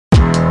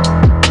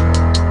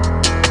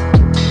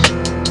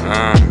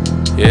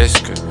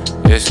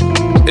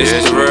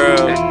It's the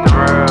real.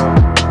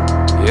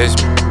 Yes.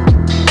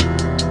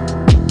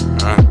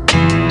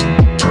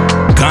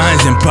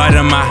 Guns and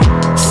butter, my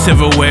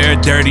silverware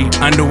dirty,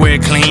 underwear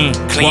clean.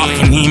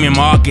 Walking Neiman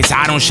Marcus,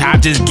 I don't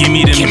shop, just give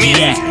me them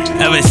jeans.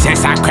 Ever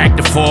since I cracked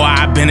the 4,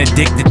 I've been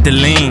addicted to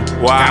lean.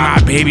 Got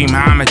my baby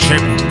mama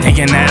tripping,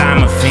 thinking that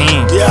I'm a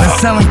fiend. Been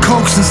selling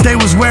coke since they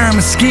was wearing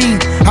a scheme.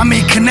 I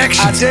made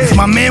connections. If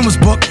my man was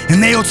booked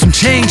and they owed some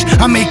change,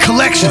 I made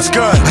collections.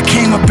 I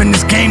came up in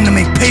this game to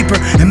make paper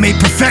and made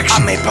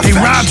perfection. They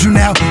robbed you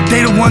now,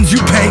 they the ones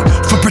you pay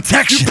for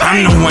protection.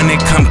 I'm the one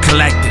that come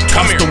collected.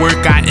 Toss the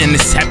work I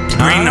intercepted.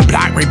 Bring the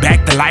block right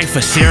back to life,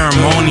 a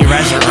ceremony,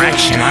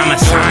 resurrection. I'm a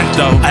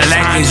santo.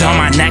 Elections on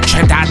my neck,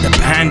 checked out the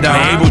pando.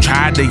 Abel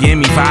tried to give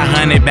me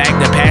 500 back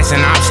to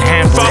passing off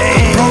sample.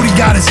 Brody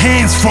got his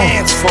hands full.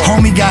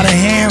 Homie got a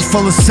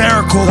handful of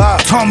Seroquel.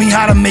 Taught me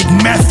how to make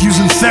meth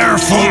using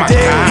Theraflu.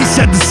 He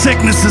said the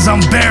sickness is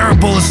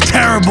unbearable, it's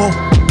terrible.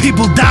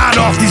 People died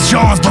off these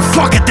joints, but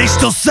fuck it, they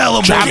still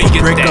sellable. Drop a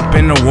brick up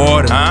in the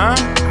water.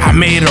 I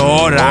made an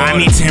order. I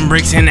need 10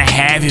 bricks and a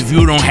half. If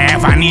you don't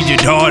have, I need your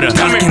daughter.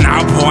 Ducking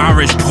out pour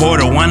Irish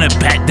porter. Wanna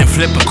bet, then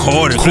flip a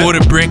quarter.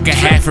 Quarter brick, a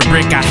half a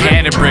brick. I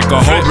had a brick,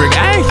 a whole brick.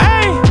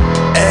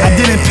 I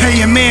didn't pay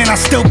your man, I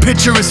still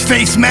picture his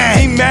face mad.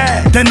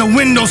 Then the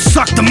window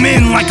sucked him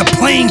in like a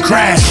plane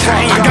crash.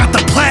 I got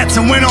the plats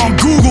and went on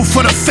Google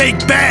for the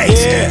fake bags.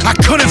 I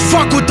couldn't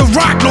fuck with the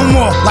rock no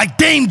more, like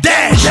Dame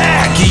Dash.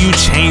 I give you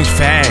change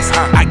fast,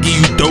 I give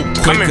you dope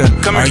quicker.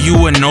 Are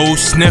you a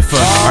nose sniffer?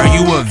 Are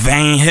you a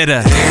vein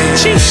hitter?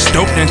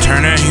 Stoked and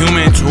turn a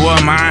human to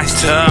a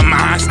monster.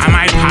 I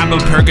might pop a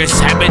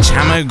Percocet, bitch,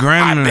 I'm a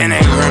gremlin.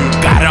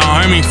 Got an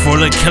army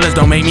full of killers,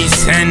 don't make me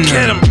send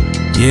them.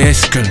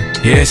 Yes, good,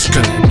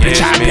 bitch,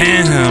 I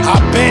been him.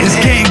 It's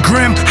getting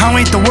grim, how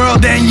ain't the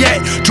world end yet?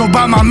 Drove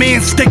by my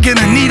man sticking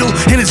a needle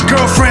in his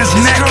girlfriend's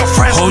neck.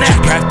 Hold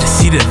your breath to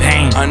see the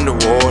vein.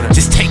 Underwater.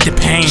 Just take the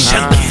pain.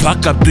 Shut the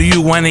fuck up, do you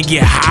wanna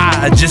get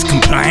high or just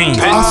complain?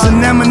 Us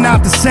and them are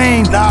not the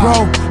same,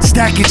 bro.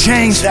 Stack your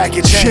change.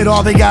 Shit,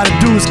 all they gotta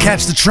do is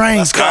catch the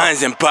train.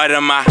 Guns and butter,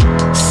 my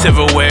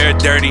silverware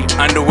dirty,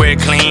 underwear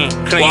clean.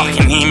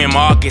 Walking Neiman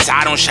Marcus,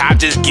 I don't shop,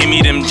 just give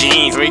me them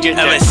jeans.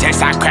 Ever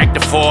since I cracked the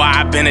 4,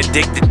 I've been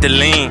addicted to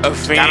lean.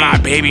 Got my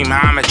baby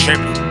mama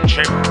tripping.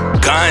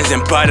 Guns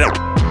and butter.